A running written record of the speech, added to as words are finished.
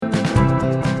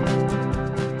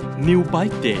New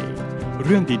Bike Day เ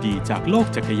รื่องดีๆจากโลก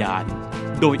จักรยาน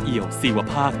โดยเอี่ยวศิว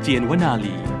ภาคเจียนวนา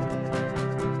ลี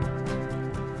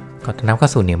ขอต้อนรับเข้า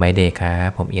สู่ New Bike Day ครับ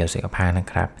ผมเอี่ยวศิวภาคนะ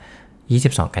ครับ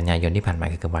22กันยายนที่ผ่านมา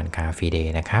คือวันคาฟีเด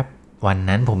ย์นะครับวัน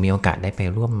นั้นผมมีโอกาสได้ไป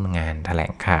ร่วมงานแถล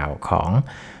งข่าวของ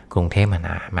กรุงเทพ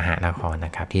มหานครน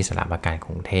ะครับที่สนามว่าการก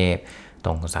รุงเทพต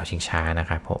รงเสาชิงช้านะ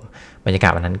ครับผมบรรยากา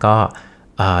ศวันนั้นก็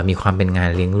มีความเป็นงาน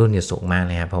เลี้ยงรุ่นอยู่สูงมากเ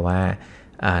ลยครับเพราะว่า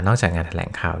นอกจากงานแถล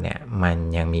งข่าวเนี่ยมัน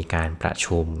ยังมีการประ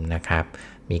ชุมนะครับ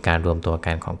มีการรวมตัว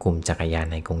กันของกลุ่มจักรยาน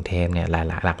ในกรุงเทพเนี่ย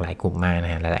หลากหลายกลุ่มมากน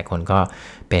ะฮะหลายๆคนก็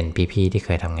เป็นพี่ๆที่เค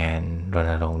ยทำงานร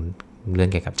ณรงค์เรื่อง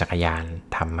เกี่ยวกับจักรยาน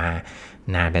ทำมา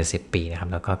นานเป็น10 ปีนะครับ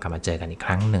แล้วก็กลับมาเจอกันอีกค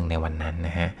รั้งหนึ่งในวันนั้นน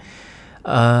ะฮะ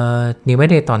New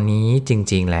Bike Day ตอนนี้จ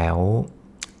ริงๆแล้ว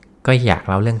ก็อยาก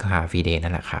เล่าเรื่องคาฟีเดย์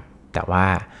นั่นแหละครับแต่ว่า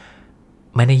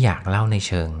ไม่ได้อยากเล่าในเ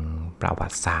ชิงประวั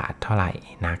ติศาสตร์เท่าไหร่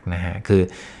นักนะฮะคือ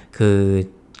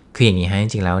อย่างนี้ฮะจ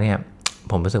ริงๆแล้วเนี่ย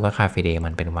ผมรู้สึกว่าคาฟีเดย์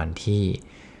มันเป็นวันที่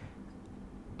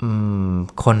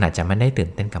คนอาจจะไม่ได้ตื่น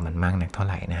เต้นกับมันมากนักเท่าไ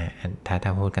หร่นะฮะถ้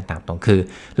าพูดกันตามตรงคือ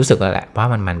รู้สึกแล้วแหละว่า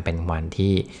มันเป็นวัน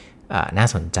ที่น่า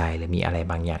สนใจหรือมีอะไร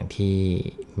บางอย่างที่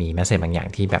มีแมสเสจบางอย่าง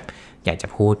ที่แบบอยากจะ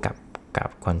พูดกับ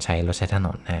คนใช้รถใช้ถน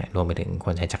นนะรวมไปถึงค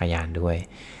นใช้จักรยานด้วย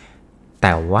แ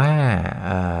ต่ว่า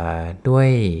ด้วย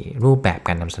รูปแบบก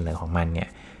ารนำเสนอของมันเนี่ย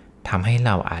ทำให้เ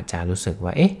ราอาจจะรู้สึก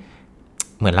ว่าเอ๊ะ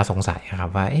เหมือนเราสงสัยครั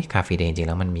บว่าเอ๊ะคาฟีเดย์จริงๆแ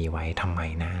ล้วมันมีไว้ทำไม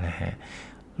นะฮะ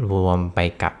รวมไป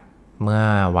กับเมื่อ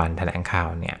วันแถลงข่าว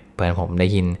เนี่ยเพื่อนผมได้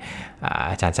ยิน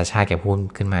อาจารย์ชาชาแกพูด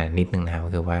ขึ้นมานิดนึงนะครับ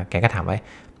ก็คือว่าแกก็ถามว่า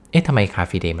เอ๊ะทำไมคา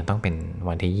ฟีเดย์มันต้องเป็น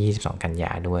วันที่22กันย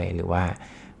าด้วยหรือว่า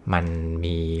มัน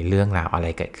มีเรื่องราวอะไร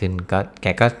เกิดขึ้นก็แก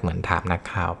ก็เหมือนถามนัก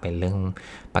ข่าวเป็นเรื่อง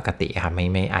ปกติครับ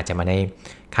ไม่อาจจะไม่ได้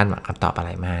คาดหวังคำตอบอะไร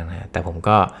มากนะแต่ผม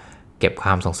ก็เก็บคว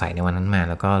ามสงสัยในวันนั้นมา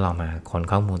แล้วก็ลองมาค้น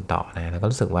ข้อมูลต่อนะแล้วก็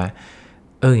รู้สึกว่า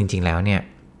จริงๆแล้วเนี่ย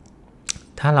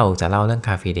ถ้าเราจะเล่าเรื่องค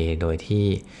าฟีเดย์โดยที่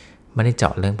ไม่ได้เจา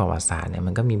ะเรื่องประวัติศาสตร์เนี่ย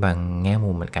มันก็มีบางแง่มุ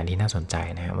มเหมือนกันที่น่าสนใจ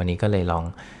นะวันนี้ก็เลยลอง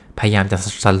พยายามจะ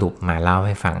สรุปมาเล่าใ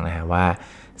ห้ฟังนะว่า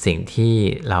สิ่งที่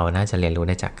เราน่าจะเรียนรู้ไ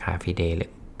ด้จากคาฟีเดย์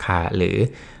หรือ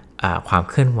ความ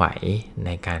เคลื่อนไหวใน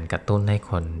การกระตุ้นให้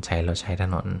คนใช้ร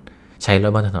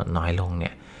ถบนถนนน้อยลงเนี่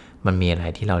ยมันมีอะไร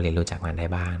ที่เราเรียนรู้จากมันได้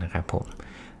บ้างนะครับผม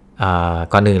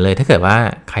ก่อนอื่นเลยถ้าเกิดว่า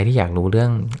ใครที่อยากรู้เรื่อ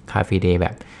งคาฟีเดย์แบ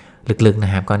บลึกๆน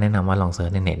ะครับก็แนะนำว่าลองเซิร์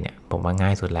ชในเน็ตเนี่ยผมว่าง่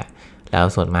ายสุดแล้ว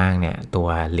ส่วนมากเนี่ยตัว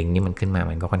ลิงก์นี่มันขึ้นมา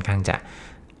มันก็ค่อนข้างจะ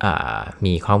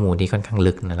มีข้อมูลที่ค่อนข้าง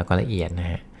ลึกนะแล้วก็ละเอียดนะ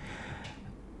ฮะ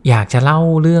อยากจะเล่า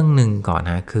เรื่องหนึ่งก่อน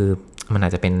นะคือมันอา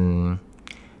จจะเป็น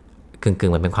กึ่ง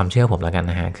เหมือนเป็นความเชื่อผมแล้วกัน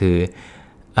นะฮะคือ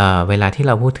เวลาที่เ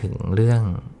ราพูดถึงเรื่อง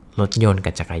รถยนต์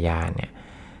กับจักรยานเนี่ย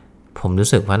ผมรู้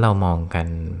สึกว่าเรามองกัน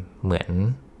เหมือ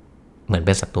นเ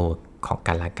ป็นศัตรูของ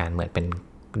กันและกันเหมือนเป็น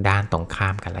ด้านตรงข้า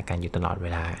มกันและกันอยู่ตลอดเว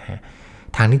ลาฮะ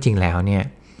ทางที่จริงแล้วเนี่ย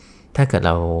ถ้าเกิดเ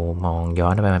รามองย้อ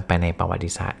นไปในประวั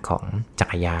ติศาสตร์ของจั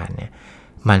กรยานเนี่ย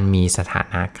มันมีสถา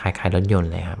นะคล้ายๆรถยนต์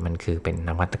เลยครับมันคือเป็นน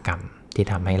วัตกรรมที่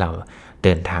ทำให้เราเ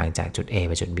ดินทางจากจุด A ไ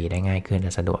ปจุด B ได้ง่ายขึ้นแล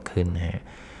ะสะดวกขึ้นนะฮะ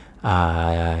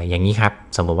อย่างนี้ครับ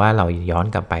สมมติว่าเราย้อน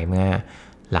กลับไปเมื่อ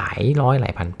หลา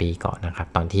ยพันปีก่อนนะครับ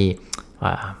ตอนที่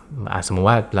สมมติ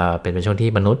ว่าเราเป็นช่วงที่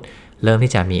มนุษย์เริ่ม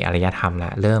ที่จะมีอารยธรรมแล้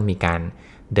วเริ่มมีการ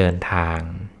เดินทาง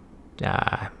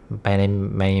ไปใน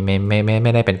ไ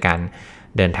ม่ได้เป็นการ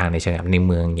เดินทางในเชิงใน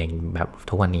เมืองอย่างแบบ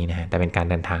ทุกวันนี้นะฮะแต่เป็นการ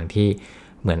เดินทางที่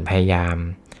เหมือนพยายาม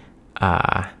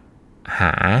ห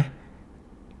า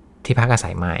ที่พักอา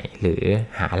ศัยใหม่หรือ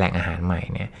หาแหล่งอาหารใหม่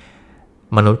เนี่ย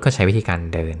มนุษย์ก็ใช้วิธีการ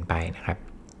เดินไปนะครับ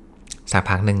สัก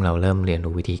พักหนึ่งเราเริ่มเรียน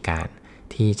รู้วิธีการ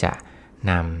ที่จะ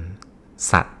น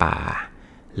ำสัตว์ป่า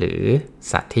หรือ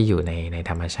สัตว์ที่อยู่ใน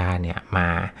ธรรมชาติเนี่ยมา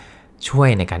ช่วย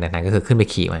ในการเดินทางก็คือขึ้นไป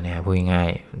ขี่มันนะครับพูดง่าย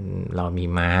ๆเรามี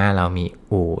ม้าเรามี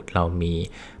อูฐเรามี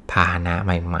พาหนะใ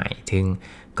หม่ๆซึ่ง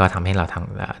ก็ทำให้เรา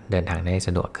เดินทางได้ส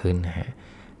ะดวกขึ้นนะฮะ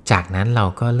จากนั้นเรา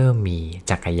ก็เริ่มมี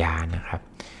จักรยานนะครับ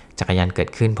จักรยานเกิด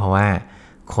ขึ้นเพราะว่า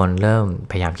คนเริ่ม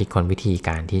พยายามคิดค้นวิธีก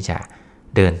ารที่จะ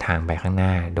เดินทางไปข้างหน้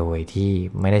าโดยที่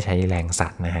ไม่ได้ใช้แรงสั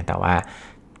ตว์นะฮะแต่ว่า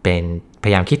เป็นพ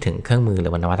ยายามคิดถึงเครื่องมือหรื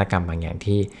อนวัตกรรมบางอย่าง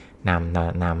ที่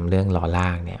นำเรื่องล้อล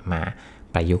ากเนี่ยมา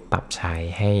ประยุกต์ปรับใช้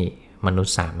ให้มนุษ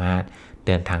ย์สามารถเ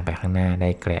ดินทางไปข้างหน้าได้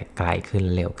ไกลขึ้น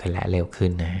เร็วขึ้นและเร็วขึ้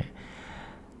นนะฮะ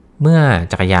เมื่อ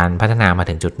จักรยานพัฒนามา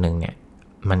ถึงจุดหนึ่งเนี่ย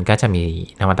มันก็จะมี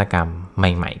นวัตกรรมใ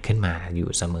หม่ๆขึ้นมาอยู่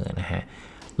เสมอนะฮะ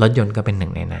รถยนต์ก็เป็นหนึ่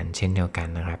งในนั้นเช่นเดียวกัน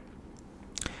นะครับ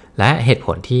และเหตุผ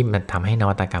ลที่มันทำให้น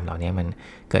วัตกรรมเหล่านี้มัน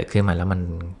เกิดขึ้นมาแล้วมัน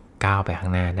ก้าวไปข้า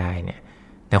งหน้าได้เนี่ย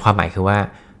ในความหมายคือว่า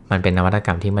มันเป็นนวัตกร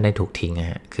รมที่ไม่ได้ถูกทิ้งนะ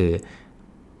ฮะคือ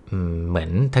เหมือน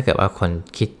ถ้าเกิดว่าคน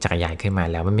คิดจักรยานขึ้นมา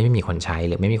แล้วมันไม่มีคนใช้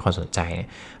หรือไม่มีคนสนใจ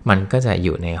มันก็จะอ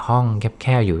ยู่ในห้องแค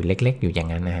บๆอยู่เล็กๆอยู่อย่าง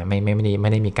นั้นนะฮะไม่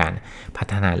ได้มีการพั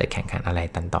ฒนาหรือแข่งขันอะไร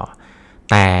ต่อ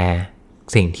แต่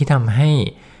สิ่งที่ทำให้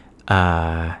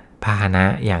พาหนะ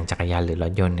อย่างจักรยานหรือร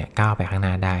ถยนต์เนี่ยก้าวไปข้างห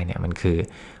น้าได้เนี่ยมันคือ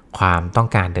ความต้อง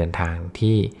การเดินทาง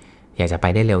ที่อยากจะไป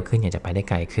ได้เร็วขึ้นอยากจะไปได้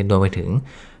ไกลขึ้นรวมไปถึง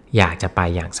อยากจะไป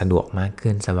อย่างสะดวกมาก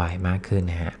ขึ้นสบายมากขึ้น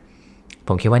นะฮะผ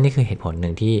มคิดว่านี่คือเหตุผลห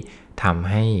นึ่งที่ทำ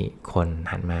ให้คน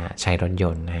หันมาใช้รถย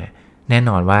นต์นะฮะแน่น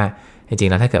อนว่าจริง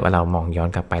ๆแล้วถ้าเกิดว่าเรามองย้อน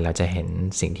กลับไปเราจะเห็น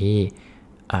สิ่งที่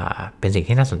เป็นสิ่ง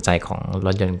ที่น่าสนใจของร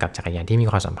ถยนต์กับจักรยานที่มี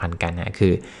ความสัมพันธ์กันนะคื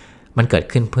อมันเกิด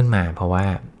ขึ้นมาเพราะว่า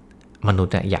มนุษ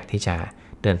ย์อยากที่จะ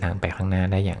เดินทางไปข้างหน้า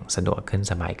ได้อย่างสะดวกขึ้น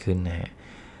สบายขึ้นนะฮะ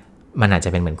มันอาจจะ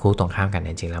เป็นเหมือนคู่ตรงข้ามกันจ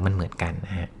ริงๆแล้วมันเหมือนกันน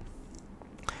ะฮะ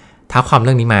ถ้าความเ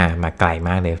รื่องนี้มาไกลม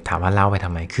ากเลยถามว่าเล่าไปท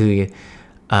ำไมคือ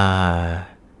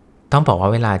ต้องบอกว่า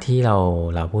เวลาที่เร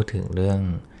าพูดถึงเรื่อง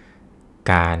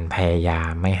การพยายา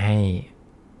มไม่ให้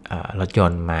รถย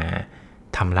นต์มา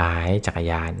ทำร้ายจักร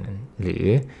ยานหรือ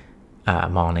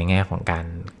มองในแง่ของการ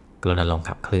รณรงค์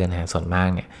ขับเคลื่อนนะส่วนมาก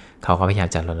เนี่ยเขาก็พยายาม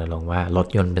จะรณรงค์ว่ารถ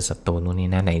ยนต์เป็นศัตรูนู่นนี่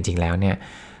นั่นแต่จริงๆแล้วเนี่ย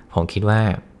ผมคิดว่า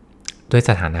ด้วย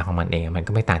สถานะของมันเองมัน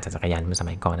ก็ไม่ต่างจากจักรยานเมื่อส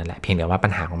มัยก่อนนั่นแหละเพียงแต่ว่าปั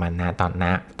ญหาของมัน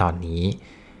ตอนนี้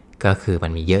ก็คือมั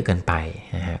นมีเยอะเกินไป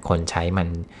นะฮะคนใช้มัน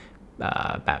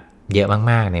แบบเยอะ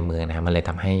มากๆในเมืองนะมันเลย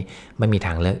ทำให้ไม่มีท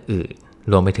างเลือกอื่น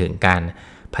รวมไปถึงการ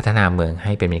พัฒนาเมืองใ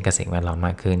ห้เป็นมิตรกับสิ่งแวดล้อมม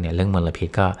ากขึ้นเนี่ยเรื่องมลพิษ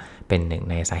ก็เป็นหนึ่ง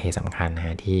ในสาเหตุสำคัญนะฮ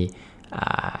ะที่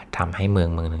ทำให้เมือง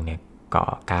หนึ่งเนี่ยก่อ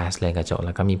ก๊าซเรือนกระจกแ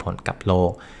ล้วก็มีผลกับโล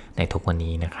กในทุกวัน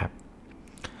นี้นะครับ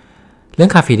เรื่อ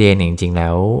งคาเฟ่เดย์จริงๆแล้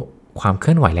วความเค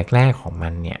ลื่อนไหวแรกๆของมั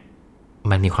นเนี่ย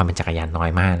มันมีความเป็นจักรยานน้อย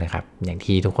มากเลยครับอย่าง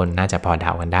ที่ทุกคนน่าจะพอเด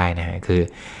ากันได้นะฮะคือ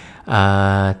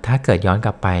ถ้าเกิดย้อนก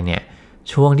ลับไปเนี่ย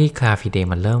ช่วงที่คาเฟ่เดย์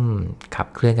มันเริ่มขับ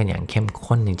เคลื่อนกันอย่างเข้ม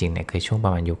ข้นจริงๆเนี่ยคือช่วงปร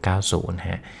ะมาณยุค 90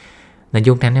 ฮะใน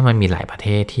ยุคนั้นเนี่ยมันมีหลายประเท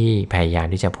ศที่พยายาม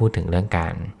ที่จะพูดถึงเรื่องกา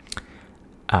ร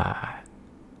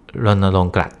รณรง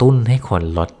ค์กระตุ้นให้คน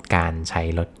ลดการใช้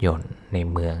รถยนต์ใน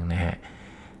เมืองนะฮะ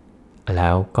แล้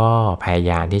วก็พยา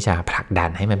ยามที่จะผลักดัน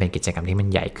ให้มันเป็นกิจกรรมที่มัน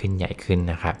ใหญ่ขึ้น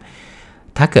นะครับ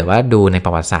ถ้าเกิดว่าดูในปร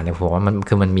ะวัติศาสตร์เนี่ยผมว่า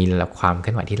มันมีความเค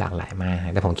ลื่อนไหวที่หลากหลายมาก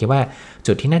แต่ผมคิดว่า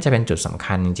จุดที่น่าจะเป็นจุดสำ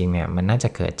คัญจริงๆเนี่ยมันน่าจะ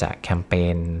เกิดจากแคมเป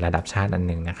ญระดับชาติอันห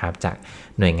นึ่งนะครับจาก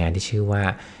หน่วยงานที่ชื่อว่า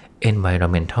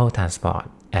Environmental Transport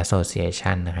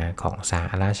Association นะคะของสห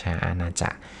ราชอาณาจั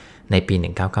กรในปี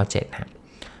 1997 นะ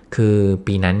คือ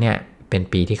ปีนั้นเนี่ยเป็น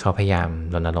ปีที่เขาพยายาม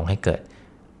รณรงค์ให้เกิด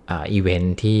อีเวน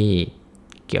ท์ที่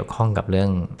เกี่ยวข้องกับเรื่อ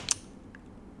ง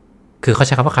คือเขาใ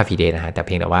ช้คำว่าคาเฟ่เดย์นะฮะแต่เ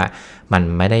พียงแต่ว่ามัน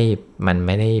ไม่ไ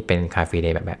ด้เป็นคาเฟ่เด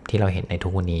ย์แบบที่เราเห็นในทุ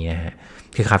กวันนี้นะฮะ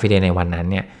คือคาเฟ่เดย์ในวันนั้น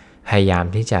เนี่ยพยายาม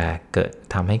ที่จะ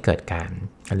ทำให้เกิดการ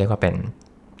เรียกว่าเป็น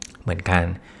เหมือนการ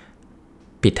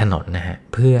ปิดถนนนะฮะ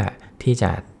เพื่อที่จ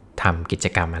ะทำกิจ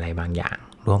กรรมอะไรบางอย่าง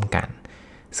ร่วมกัน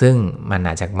ซึ่งมันอ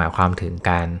าจจะหมายความถึง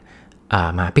การ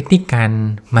มาปิกนิกกัน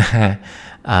มา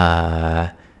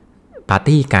ปาร์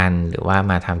ตี้กันหรือว่า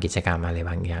มาทำกิจกรรมอะไร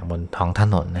บางอย่างบนท้องถ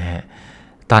นนนะฮะ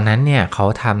ตอนนั้นเนี่ยเขา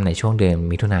ทำในช่วงเดือน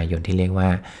มิถุนายนที่เรียกว่า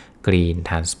Green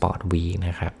Transport Week น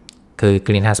ะครับคือ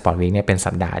Green Transport Week เนี่ยเป็น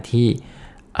สัปดาห์ที่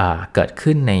เกิด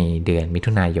ขึ้นในเดือนมิ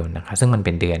ถุนายนนะครับซึ่งมันเ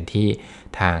ป็นเดือนที่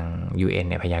ทาง UN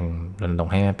เนี่ยพยายามรณรง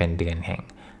ค์ให้มันเป็นเดือนแห่ง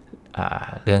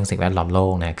เรื่องสิ่งแวดล้อมโล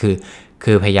กนะ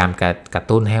คือพยายามกระ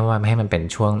ตุ้นให้มันเป็น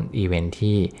ช่วงอีเวนท์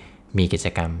ที่มีกิจ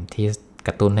กรรมที่ก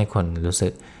ระตุ้นให้คนรู้สึ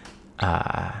ก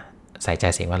ใส่ใจ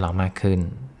สิ่งแวดล้อมมากขึ้น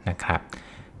นะครับ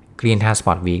Green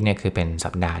Transport Week เนี่ยคือเป็นสั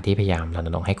ปดาห์ที่พยายามรณ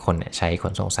รงค์ให้คนใช้ข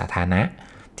นส่งสาธารณะ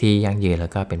ที่ยั่งยืนแล้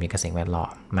วก็เป็นมิตรกับสิ่งแวดล้อ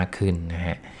มมากขึ้นนะฮ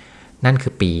ะนั่นคื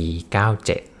อปี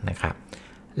 97 นะครับ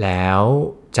แล้ว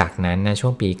จากนั้นในช่ว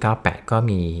งปี 98 ก็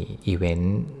มีอีเวน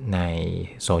ต์ใน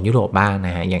โซนยุโรปบ้างน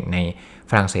ะฮะอย่างใน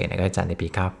ฝรั่งเศสก็จัดในปี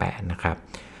 98 นะครับ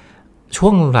ช่ว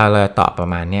งรอยต่อประ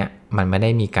มาณเนี้ยมันไม่ได้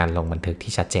มีการลงบันทึก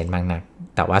ที่ชัดเจนมากนัก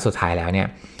แต่ว่าสุดท้ายแล้วเนี่ย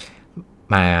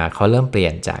เขาเริ่มเปลี่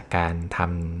ยนจากการท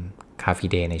ำคาเฟ่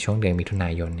เดย์ในช่วงเดือนมิถุนา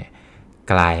ยนเนี่ย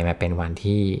กลายมาเป็นวัน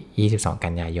ที่ 22 กั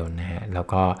นยายนนะฮะแล้ว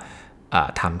ก็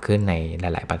ทำขึ้นในห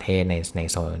ลายๆประเทศใน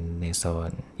โซ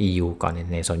น EU ก่อน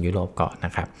ในโซนยุโรปก่อนน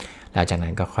ะครับแล้วจากนั้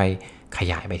นก็ค่อยข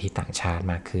ยายไปที่ต่างชาติ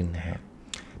มากขึ้นนะฮะ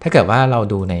ถ้าเกิดว่าเรา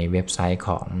ดูในเว็บไซต์ข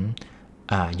อง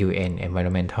UN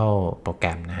Environmental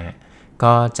Program นะฮะ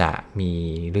ก็จะมี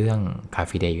เรื่องคาเ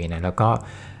ฟ่เดย์อยู่นะแล้วก็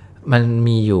มัน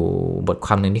มีอยู่บทค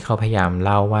วามหนึ่งที่เขาพยายามเ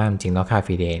ล่าว่าจริงแล้วคาเ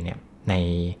ฟ่เดย์เนี่ยใน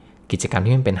กิจกรรม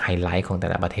ที่มันเป็นไฮไลท์ของแต่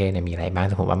ละประเทศเนี่ยมีอะไรบ้าง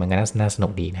ผมว่ามันก็น่าสนุ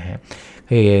กดีนะฮะ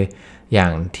คืออย่า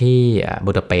งที่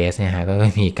บูดาเปสต์เนี่ยฮะก็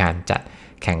มีการจัด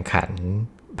แข่งขัน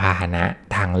พาหนะ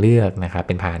ทางเลือกนะครับเ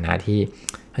ป็นพาหนะที่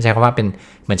เขาใช้คำว่าเป็น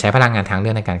เหมือนใช้พลังงานทางเลื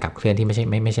อกในการขับเคลื่อนที่ไม่ใ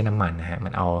ช่น้ำมันนะฮะมั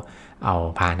นเอา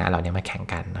พาหนะเราเนี่ยมาแข่ง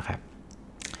กันนะครับ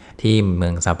ที่เมื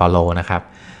องซาเปาโลนะครับ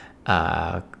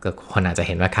คนอาจจะเ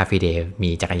ห็นว่าคาเฟ่เดย์มี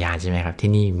จักรยานใช่ไหมครับที่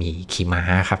นี่มีขี่ม้า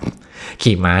ครับ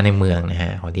ขี่ม้าในเมืองนะฮ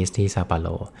ะของที่ซาเปาโล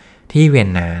ที่เวียน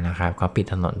นานะครับเขาปิด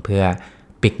ถนนเพื่อ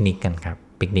ปิกนิกกันครับ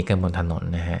ปิกนิกกันบนถนน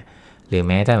นะฮะหรือแ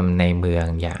ม้แต่ในเมือง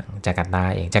อย่างจาการ์ตา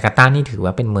เองจาการ์ตานี่ถือว่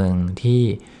าเป็นเมืองที่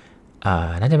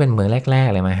น่าจะเป็นเมืองแรก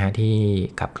ๆเลยมั้ยฮะที่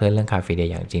ขับเคลื่อนเรื่องคาเฟ่เด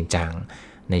ย์อย่างจริงจัง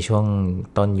ในช่วง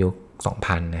ต้นยุค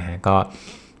 2000 นะฮะก็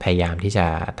พยายามที่จะ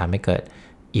ทำให้เกิด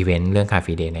อีเวนต์เรื่องคาเ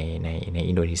ฟ่เดย์ใน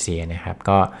อินโดนีเซียนะครับ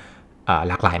ก็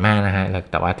หลากหลายมากนะฮะ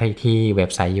แต่ว่าที่เว็บ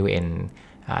ไซต์ UN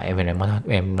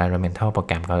Environmental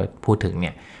Program เขาพูดถึงเ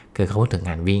นี่ยคือเขาพูดถึง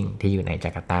งานวิ่งที่อยู่ในจา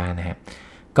การ์ตานะฮะ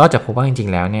ก็จะพบว่าจริง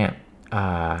ๆแล้วเนี่ย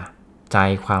ใจ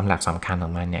ความหลักสำคัญขอ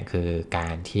งมันเนี่ยคือกา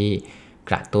รที่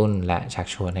กระตุ้นและชัก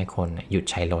ชวนให้คนหยุด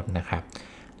ใช้รถนะครับ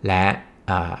และ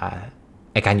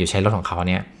การหยุดใช้รถของเขา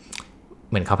เนี่ย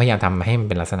เหมือนเขาพยายามทำให้มัน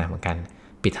เป็นลักษณะเหมือนกัน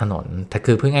ปิดถนนถ้า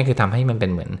คือพูดง่ายคือทำให้มันเป็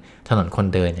นเหมือนถนนคน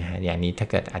เดินนะฮะอย่างนี้ถ้า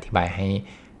เกิดอธิบายให้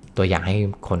ตัวอย่างให้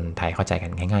คนไทยเข้าใจกั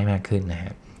นง่ายๆมากขึ้นนะฮ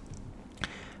ะ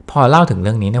พอเล่าถึงเ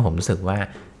รื่องนี้เนี่ยผมรู้สึกว่า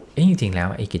จริงๆแล้ว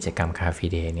ไอ้กิจกรรมคาเฟ่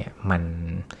เดย์เนี่ย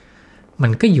มั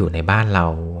นก็อยู่ในบ้านเรา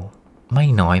ไม่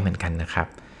น้อยเหมือนกันนะครับ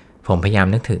ผมพยายาม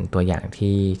นึกถึงตัวอย่าง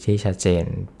ที่ชัดเจน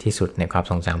ที่สุดในความ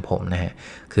ทรงจำผมนะฮะ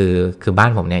คือบ้าน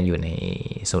ผมเนี่ยอยู่ใน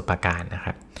สมุทรปราการนะค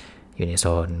รับอยู่ในโซ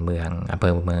นเมืองอำเภ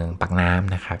อเมืองปากน้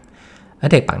ำนะครับแล้ว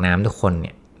เด็กปากน้ำทุกคนเ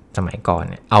นี่ยสมัยก่อน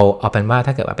เนี่ยเอาเป็นว่าถ้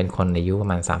าเกิดว่าเป็นคนอายุประ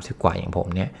มาณ30กว่าอย่างผม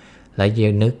เนี่ยแล้ว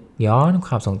นึกย้อนค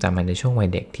วามทรงจำมันในช่วงวัย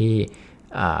เด็กที่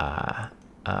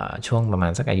ช่วงประมา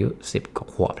ณสักอายุ10กว่า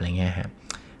ขวบอะไรเงี้ยฮะ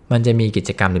มันจะมีกิ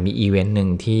จกรรมหรือมีอีเวนต์หนึ่ง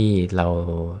ที่เรา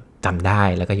จำได้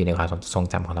แล้วก็อยู่ในความทรง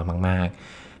จำของเรามาก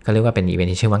ๆก็เรียกว่าเป็นอีเวน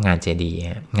ต์ที่ชื่อว่างานเจดี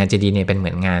งานเจดีเนี่ยเป็นเหมื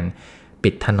อนงานปิ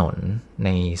ดถนนใน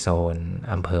โซน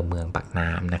อำเภอเมืองปากน้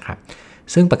ำนะครับ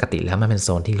ซึ่งปกติแล้วมันเป็นโซ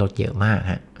นที่รถเยอะมาก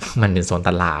ฮะมันเป็นโซน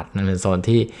ตลาดมันเป็นโซน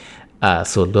ที่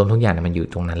ศูนย์รวมทุกอย่างมันอยู่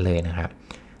ตรงนั้นเลยนะครับ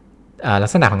ลั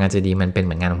กษณะของงานเจดีมันเป็นเห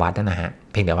มือนงานวัดนะฮะ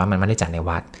เพียงแต่ว่ามันไม่ได้จัดใน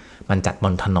วัดมันจัดบ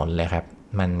นถนนเลยครับ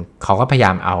เขาก็พยาย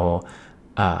ามเอา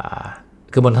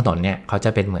คือบนถนนเนี่ยเขาจะ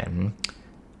เป็นเหมือ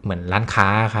นร้านค้า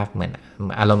ครับเหมือน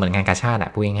อารมณ์เหมือนงานกาชาด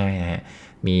พูดง่ายๆนะฮะ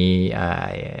มี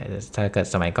ถ้าเกิด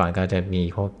สมัยก่อนก็จะมี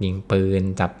พวกยิงปืน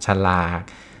จับฉลาก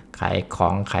ขายขอ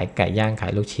งขายไก่ย่างขา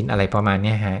ยลูกชิ้นอะไรประมาณ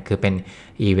นี้ฮะคือเป็น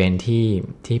อีเวนท์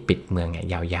ที่ปิดเมืองเนี่ย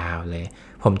ยาวๆเลย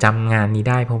ผมจำงานนี้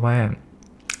ได้เพราะว่า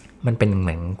มันเป็นเห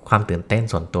มือนความตื่นเต้น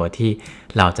ส่วนตัวที่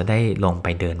เราจะได้ลงไป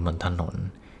เดินบนถนน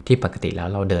ที่ปกติแล้ว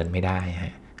เราเดินไม่ได้ฮ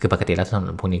ะคือปกติแล้วถน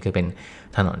นพวกนี้คือเป็น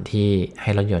ถนนที่ให้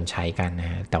รถยนต์ใช้กันนะ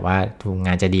ฮะแต่ว่าง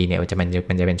านจะดีเนี่ยมันจะ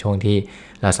เป็นช่วงที่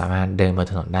เราสามารถเดินบน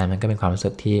ถนนได้มันก็เป็นความรู้สึ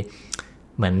กที่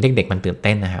เหมือนเด็กๆมันตื่นเ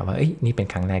ต้นนะฮะว่านี่เป็น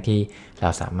ครั้งแรกที่เรา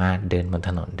สามารถเดินบนถ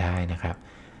นนได้นะครับ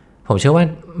ผมเชื่อว่า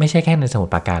ไม่ใช่แค่ในสมุท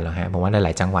รปราการหรอกฮะผมว่าหล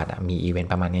ายๆจังหวัดมีอีเวน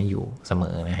ต์ประมาณนี้อยู่เสม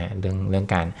อนะฮะเรื่อง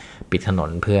การปิดถนน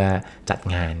เพื่อจัด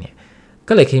งานเนี่ย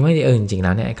ก็เลยคิดว่าจริงๆแ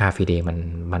ล้วเนี่ยคาเฟ่เดย์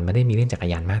มันไม่ได้มีเรื่องจักร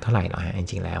ยานมากเท่าไหร่หรอกฮะจ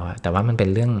ริงๆแล้วแต่ว่ามันเป็น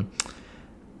เรื่อง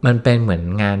มันเป็นเหมือน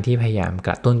งานที่พยายามก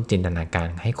ระตุ้นจินตนาการ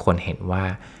ให้คนเห็นว่า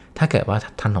ถ้าเกิดว่า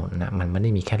ถนนนะมันไม่ได้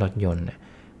มีแค่รถยนต์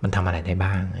มันทำอะไรได้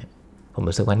บ้างผม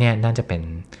รู้สึกว่าเนี่ยน่าจะเ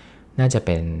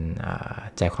ป็น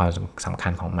ใจความสำคั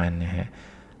ญของมันนะฮะ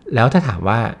แล้วถ้าถาม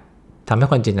ว่าทำให้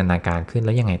คนจินตนาการขึ้นแ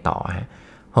ล้วยังไงต่อฮะ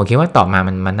ผมคิดว่าต่อมา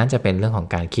มันน่าจะเป็นเรื่องของ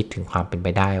การคิดถึงความเป็นไป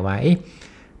ได้ว่า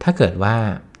ถ้าเกิดว่า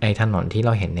ไอ้ถนนที่เร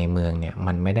าเห็นในเมืองเนี่ย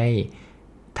มันไม่ได้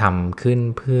ทำขึ้น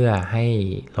เพื่อให้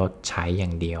รถใช้อย่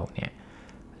างเดียวเนี่ย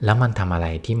แล้วมันทำอะไร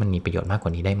ที่มันมีประโยชน์มากกว่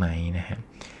านี้ได้ไหมนะฮะ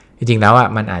จริงๆแล้ว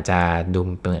มันอาจจะดู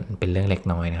เป็นเรื่องเล็ก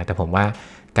น้อยนะครับแต่ผมว่า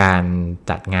การ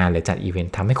จัดงานหรือจัดอีเวน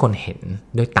ต์ทำให้คนเห็น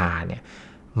ด้วยตาเนี่ย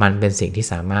มันเป็นสิ่งที่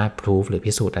สามารถพิสูจหรือ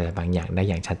พิสูจน์อะไรบางอย่างได้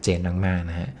อย่างชัดเจนมากๆ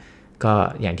นะฮะก็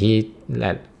อย่างที่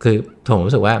คือผม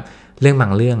รู้สึกว่าเรื่องบา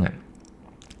งเรื่อง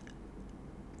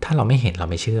ถ้าเราไม่เห็นเรา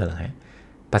ไม่เชื่อหรอกฮะ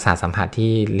ประสาทสัมผัส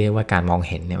ที่เรียกว่าการมอง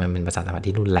เห็นเนี่ยมันเป็นประสาทสัมผัส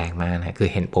ที่รุนแรงมากนะคือ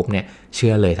เห็นปุ๊บเนี่ยเชื่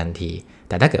อเลยทันทีแ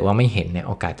ต่ถ้าเกิดว่าไม่เห็นเนี่ยโ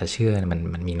อกาสจะเชื่อ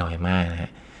มันมีน้อยมากนะฮ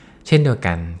ะเช่นเดียว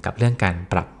กันกับเรื่องการ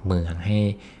ปรับเมืองให้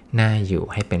น่าอยู่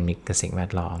ให้เป็นมิตรกับสิ่งแว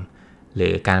ดล้อมหรื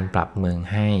อการปรับเมือง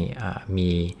ให้มี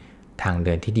ทางเ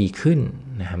ดินที่ดีขึ้น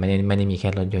นะฮะไม่ได้มีแค่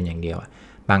รถยนต์อย่างเดียว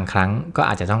บางครั้งก็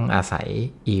อาจจะต้องอาศัย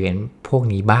อีเวนต์พวก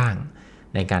นี้บ้าง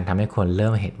ในการทำให้คนเริ่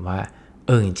มเห็นว่า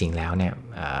จริงๆแล้วเนี่ย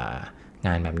ง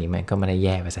านแบบนี้มันก็ไม่ได้แ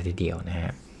ย่ไปซะทีเดียวนะฮ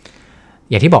ะ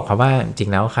อย่างที่บอกครับว่าจริง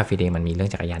แล้วคาเฟ่เดย์มันมีเรื่อง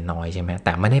จักรยานน้อยใช่ไหมแ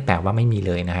ต่ไม่ได้แปลว่าไม่มีเ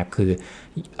ลยนะครับคือ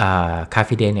คาเ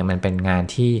ฟ่เดย์เนี่ยมันเป็นงาน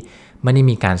ที่ไม่ได้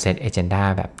มีการเซตเอเจนดา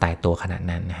แบบตายตัวขนาด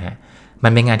นั้นนะฮะมั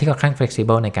นเป็นงานที่ค่อนข้าง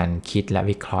flexible ในการคิดและ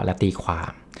วิเคราะห์และตีควา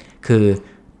มคือ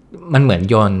มันเหมือน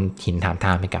โยนหินถามท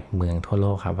างไปกับเมืองทั่วโล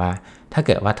กครับว่าถ้าเ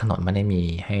กิดว่าถนนไม่ได้มี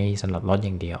ให้สำหรับรถอ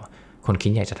ย่างเดียวคนคิ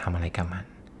ดอยากจะทำอะไรกับมัน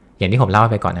อย่างที่ผมเล่า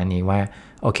ไปก่อนหน้านี้ว่า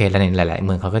โอเคแล้วในหลายๆเ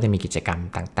มืองเขาก็จะมีกิจกรรม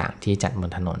ต่างๆที่จัดบน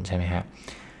ถนนใช่ไหมครับ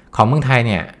ของเมืองไทยเ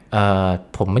นี่ย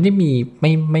ผมไม่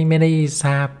ได้ท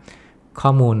ราบข้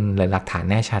อมูลหรือหลักฐาน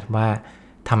แน่ชัดว่า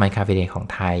ทำไมคาเฟ่เดย์ของ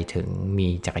ไทยถึงมี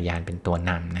จักรยานเป็นตัว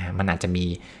นำนะฮะมันอาจจะมี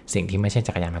สิ่งที่ไม่ใช่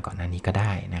จักรยานมาก่อนหน้านี้ก็ไ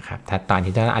ด้นะครับถ้าตอน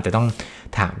ที่อาจจะต้อง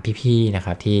ถามพี่ๆนะค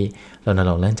รับที่รณร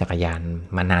งค์เรื่องจักรยาน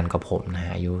มานานกว่าผมนะฮ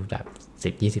ะอายุแบบ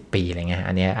10-20 ปีอะไรเงี้ย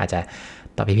อันนี้อาจจะ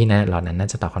ตอบพี่ๆนะเหล่านั้นน่า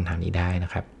จะตอบคำถามนี้ได้น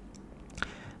ะครับ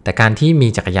แต่การที่มี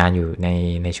จักรยานอยู่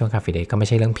ในช่วงคาเฟ่เดย์ก็ไม่ใ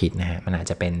ช่เรื่องผิดนะฮะมันอาจ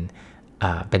จะเป็น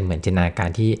เหมือนจินตนาการ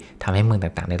ที่ทำให้เมือง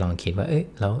ต่างๆได้ลองคิดว่า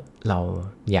แล้วเรา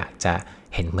อยากจะ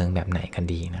เห็นเมืองแบบไหนกัน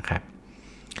ดีนะครับ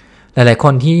หลายๆค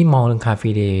นที่มองเรื่องคาเฟ่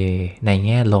เดย์ในแ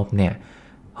ง่ลบเนี่ย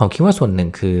ผมคิดว่าส่วนหนึ่ง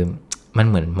คือมัน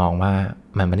เหมือนมองว่า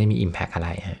มันไม่ได้มี impact อะไร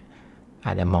ฮะอ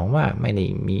าจจะมองว่าไม่ได้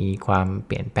มีความเ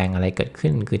ปลี่ยนแปลงอะไรเกิดขึ้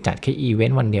นคือจัดแค่อีเวน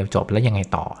ต์วันเดียวจบแล้วยังไง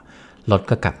ต่อรถ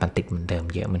ก็กลับมาติดเหมือนเดิม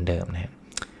เยอะเหมือนเดิมนะ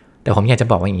แต่ผมอยากจะ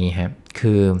บอกว่าอย่างนี้ครับ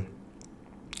คือ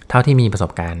เท่าที่มีประส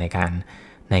บการณ์ใน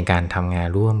การทำงาน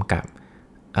ร่วมกับ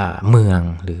เมือง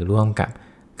หรือร่วมกับ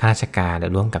ข้าราชการหรื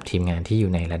อร่วมกับทีมงานที่อ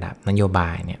ยู่ในระดับนโยบ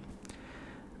ายเนี่ย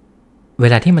เว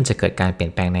ลาที่มันจะเกิดการเปลี่ย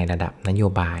นแปลงในระดับนโย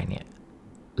บายเนี่ย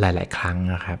หลายๆครั้ง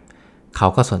นะครับเขา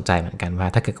ก็สนใจเหมือนกันว่า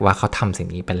ถ้าเกิดว่าเขาทำสิ่ง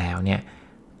นี้ไปแล้วเนี่ย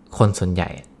คนส่วนใหญ่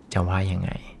จะว่ายังไ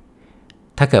ง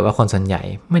ถ้าเกิดว่าคนส่วนใหญ่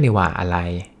ไม่ได้ว่าอะไร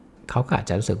เขาก็อาจ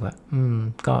จะรู้สึกว่า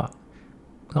ก็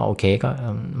โอเคก็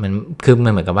มัน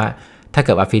เหมือนกับว่าถ้าเ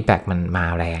กิดว่าฟีดแบ็กมันมา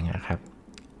แรงนะครับ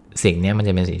สิ่งนี้มันจ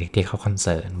ะเป็นสิ่งที่เขาคอนเ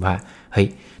ซิร์นว่าเฮ้ย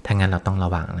ถ้างั้นเราต้องร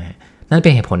ะวังนะนั่นเป็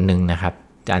นเหตุผลหนึ่งนะครับ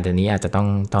นี้อาจจะ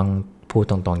ต้องพูด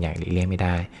ตรงๆอย่างหลีกเลี่ยงไม่ไ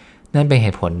ด้นั่นเป็นเห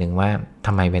ตุผลหนึ่งว่าท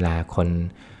ำไมเวลาคน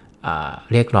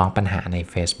เรียกร้องปัญหาใน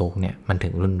Facebook เนี่ยมันถึ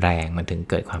งรุนแรงมันถึง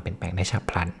เกิดความเปลี่ยนแปลงได้ฉับ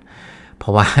พลันเพรา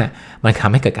ะว่ามันท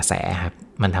ำให้เกิดกระแสครับ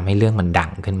มันทำให้เรื่องมันดั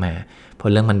งขึ้นมาพอ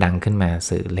เรื่องมันดังขึ้นมา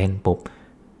สื่อเล่นปุ๊บ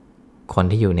คน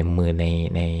ที่อยู่ในเมือง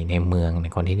ในเมืองใน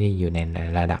คนที่อยู่ใน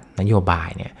ระดับนโยบาย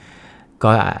เนี่ย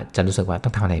ก็จะรู้สึกว่าต้อ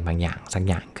งทำอะไรบางอย่างสัก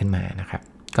อย่างขึ้นมานะครับ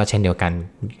ก็เช่นเดียวกัน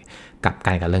กั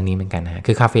บเรื่องนี้เหมือนกันนะ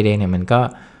คือคาเฟ่เดย์เนี่ยมันก็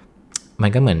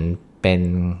เหมือนเป็น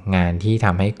งานที่ท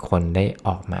ำให้คนได้อ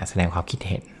อกมาแสดงความคิด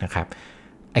เห็นนะครับ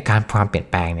ไอความเปลี่ยน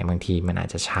แปลงเนี่ยบางทีมันอาจ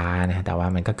จะช้านะแต่ว่า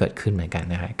มันก็เกิดขึ้นเหมือนกัน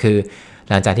นะครับคือ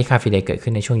หลังจากที่คาเฟ่เดย์เกิดขึ้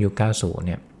นในช่วงยุค 90 เ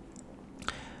นี่ย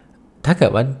ถ้าเกิ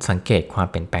ดว่าสังเกตความ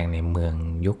เปลี่ยนแปลงในเมือง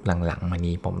ยุคหลังๆมา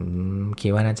นี้ผมคิด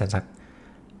ว่าน่าจะสัก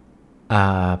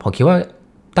ผมคิดว่า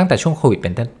ตั้งแต่ช่วงโควิดเ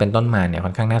ป็นต้นมาเนี่ยค่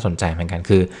อนข้างน่าสนใจเหมือนกัน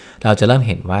คือเราจะเริ่ม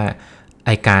เห็นว่าไอ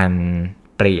การ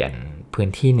เปลี่ยนพื้น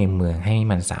ที่ในเมืองให้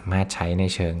มันสามารถใช้ใน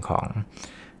เชิงของ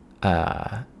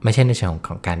ไม่ใช่ในเชิงข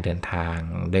องการเดินทาง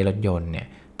ด้วยรถยนต์เนี่ย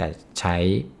แต่ใช้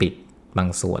ปิดบาง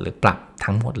ส่วนหรือปรับ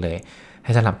ทั้งหมดเลยใ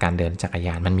ห้สำหรับการเดินจักรย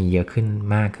านมันมีเยอะขึ้น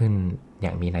มากขึ้นอย่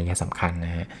างมีนัยสำคัญน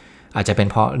ะฮะอาจจะเป็น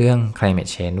เพราะเรื่อง climate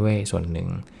change ด้วยส่วนหนึ่ง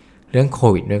เรื่องโค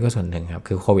วิดด้วยก็ส่วนหนึ่งครับ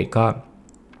คือโควิดก็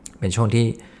เป็นช่วงที่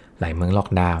หลายเมืองล็อก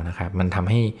ดาวน์นะครับมันทำ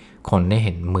ให้คนได้เ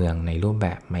ห็นเมืองในรูปแบ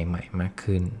บใหม่ๆมาก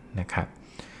ขึ้นนะครับ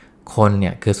คนเนี่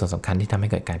ยคือส่วนสำคัญที่ทำให้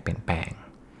เกิดการเปลี่ยนแปลง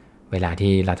เวลา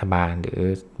ที่รัฐบาลหรือ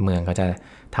เมืองเขาจะ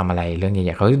ทำอะไรเรื่องให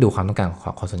ญ่ๆเขาจะดูความต้องการข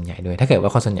องคนส่วนใหญ่ด้วยถ้าเกิดว่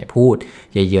าคนส่วนใหญ่พูด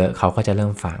เยอะๆเขาก็จะเริ่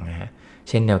มฟังนะฮะ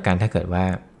เช่นเดียวกันถ้าเกิดว่า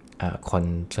คน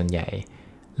ส่วนใหญ่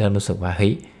เริ่มรู้สึกว่าเฮ้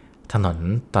ยถนน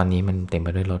ตอนนี้มันเต็มไป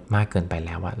ด้วยรถมากเกินไปแ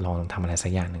ล้วอะลองทำอะไรสั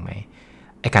กอย่างหนึ่งไหม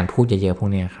ไอการพูดเยอะๆพวก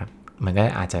นี้ครับมันก็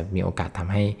อาจจะมีโอกาสท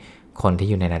ำให้คนที่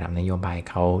อยู่ในระดับนโยบาย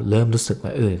เขาเริ่มรู้สึกว่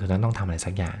าเขาต้องทำอะไร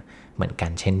สักอย่างเหมือนกั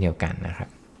นเช่นเดียวกันนะครับ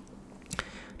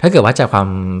ถ้าเกิดว่าจากค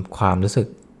วามรู้สึก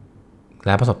แล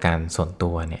ะประสบการณ์ส่วนตั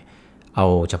วเนี่ยเอา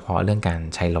เฉพาะเรื่องการ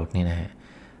ใช้รถเนี่ยนะฮะ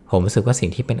ผมรู้สึกว่าสิ่ง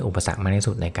ที่เป็นอุปสรรคมากที่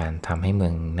สุดในการทำให้เมื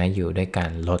องน่าอยู่ด้วยกา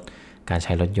รลดการใ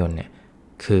ช้รถยนต์เนี่ย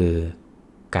คือ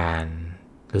การ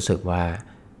รู้สึกว่า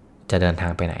จะเดินทา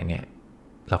งไปไหนเนี่ย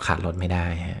เราขาดรถไม่ได้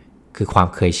ฮะคือความ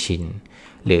เคยชิน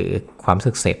หรือความรู้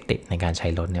สึกเสพติดในการใช้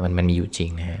รถเนี่ยมันมีอยู่จริง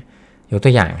นะฮะยกตั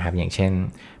วอย่างครับอย่างเช่น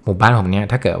หมู่บ้านผมเนี่ย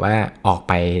ถ้าเกิดว่าออก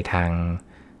ไปทาง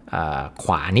ข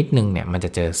วานิดนึงเนี่ยมันจะ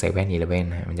เจอเซเว่นอีเลฟเว่น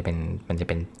นะมันจะเ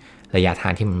ป็นระยะทา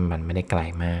งที่มันไม่ได้ไกล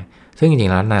มากซึ่งจริง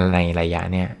ๆแล้วในระยะ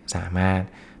เนี่ยสามารถ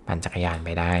ปั่นจักรยานไป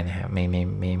ได้นะฮะไม่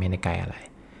ได้ไกลอะไร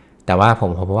แต่ว่าผ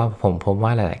มพบว่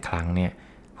าหลายๆครั้งเนี่ย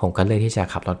ผมก็เลือกที่จะ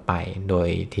ขับรถไปโดย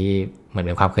ที่เหมือนเ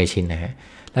ป็นความเคยชินนะฮะ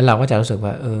แล้วเราก็จะรู้สึก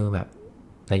ว่าแบบ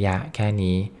ระยะแค่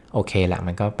นี้โอเคละ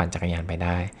มันก็ปั่นจักรยานไปไ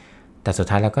ด้แต่สุด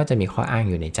ท้ายเราก็จะมีข้ออ้าง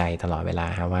อยู่ในใจตลอดเวลา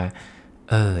ครับว่า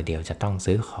เดี๋ยวจะต้อง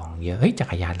ซื้อของเยอะจั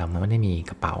กรยานเรามันไม่ได้มี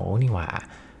กระเป๋านี่หว่า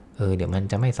เดี๋ยวมัน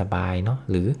จะไม่สบายเนาะ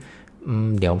หรือ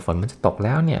เดี๋ยวฝนมันจะตกแ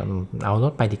ล้วเนี่ยเอาร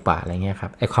ถไปดีกว่าอะไรเงี้ยครั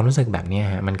บไอความรู้สึกแบบนี้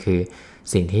ฮะมันคือ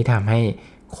สิ่งที่ทำให้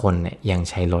คนเนี่ยยัง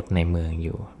ใช้รถในเมืองอ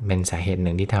ยู่เป็นสาเหตุห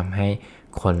นึ่งที่ทำให้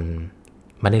คน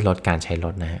ไม่ได้ลดการใช้ร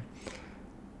ถนะฮะ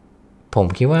ผม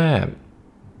คิดว่า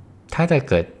ถ้าจะ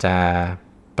เกิดจะ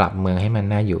ปรับเมืองให้มัน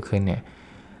น่าอยู่ขึ้นเนี่ย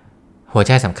หัวใ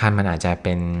จสำคัญมันอาจ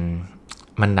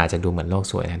จะดูเหมือนโลก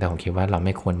สวยนะแต่ผมคิดว่าเราไ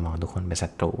ม่ควรมองทุกคนเป็นศั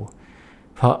ตรู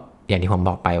เพราะ อย่างที่ผม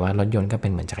บอกไปว่ารถยนต์ก็เป็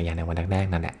นเหมือนจักรยานในวันแรก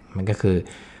ๆนั่นแหละมันก็คือ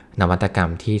นวัตกรร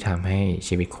มที่ทำให้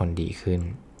ชีวิตคนดีขึ้น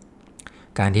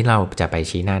การที่เราจะไป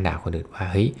ชี้หน้าด่าคนอื่นว่า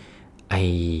เฮ้ยไอ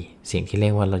สิ่งที่เรี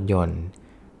ยกว่ารถยนต์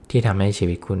ที่ทำให้ชี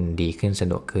วิตคุณดีขึ้นสะ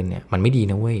ดวกขึ้นเนี่ยมันไม่ดี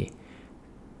นะเว้ย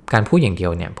การพูดอย่างเดีย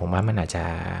วเนี่ยผมว่ามันอาจจะ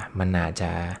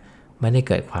ไม่ได้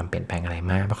เกิดความเปลี่ยนแปลงอะไร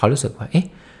มากเพราะเขารู้สึกว่าเอ๊ะ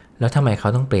แล้วทำไมเขา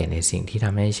ต้องเปลี่ยนในสิ่งที่ท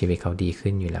ำให้ชีวิตเขาดี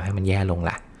ขึ้นอยู่แล้วให้มันแย่ลง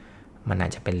ล่ะมันอา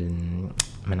จจะเป็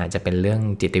นเรื่อง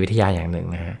จิตวิทยาอย่างหนึ่ง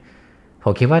นะฮะผ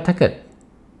มคิดว่าถ้าเกิด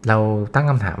เราตั้ง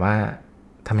คำถามว่า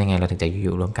ทำยังไงเราถึงจะอ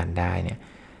ยู่ร่วมกันได้เนี่ย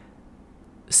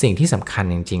สิ่งที่สำคัญ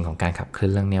จริงๆของการขับเคลื่อ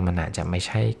นเรื่องนี้มันอาจจะไม่ใ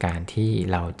ช่การที่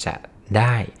เราจะไ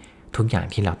ด้ทุกอย่าง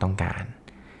ที่เราต้องการ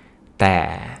แต่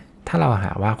ถ้าเราห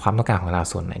าว่าความต้องการของเรา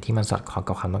ส่วนไหนที่มันสอดคล้อง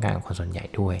กับความต้องการของคนส่วนใหญ่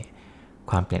ด้วย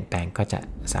ความเปลี่ยนแปลงก็จะ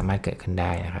สามารถเกิดขึ้นไ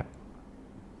ด้นะครับ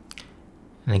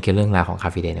นั่นคือเรื่องราวของ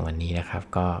Coffee Day ในวันนี้นะครับ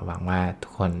ก็หวังว่าทุ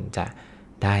กคนจะ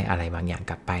ได้อะไรบางอย่าง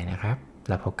กลับไปนะครับแ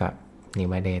ล้วพบกับ New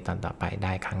Day ตอนต่อไปไ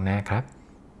ด้ครั้งหน้าครับ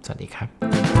สวัสดีครับ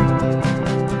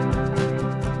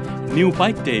New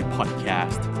Bike Day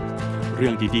Podcast เรื่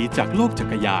องดีๆจากโลกจั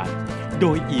กรยานโด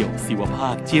ยเอี่ยวศิวภา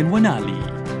คเจียนวนาลี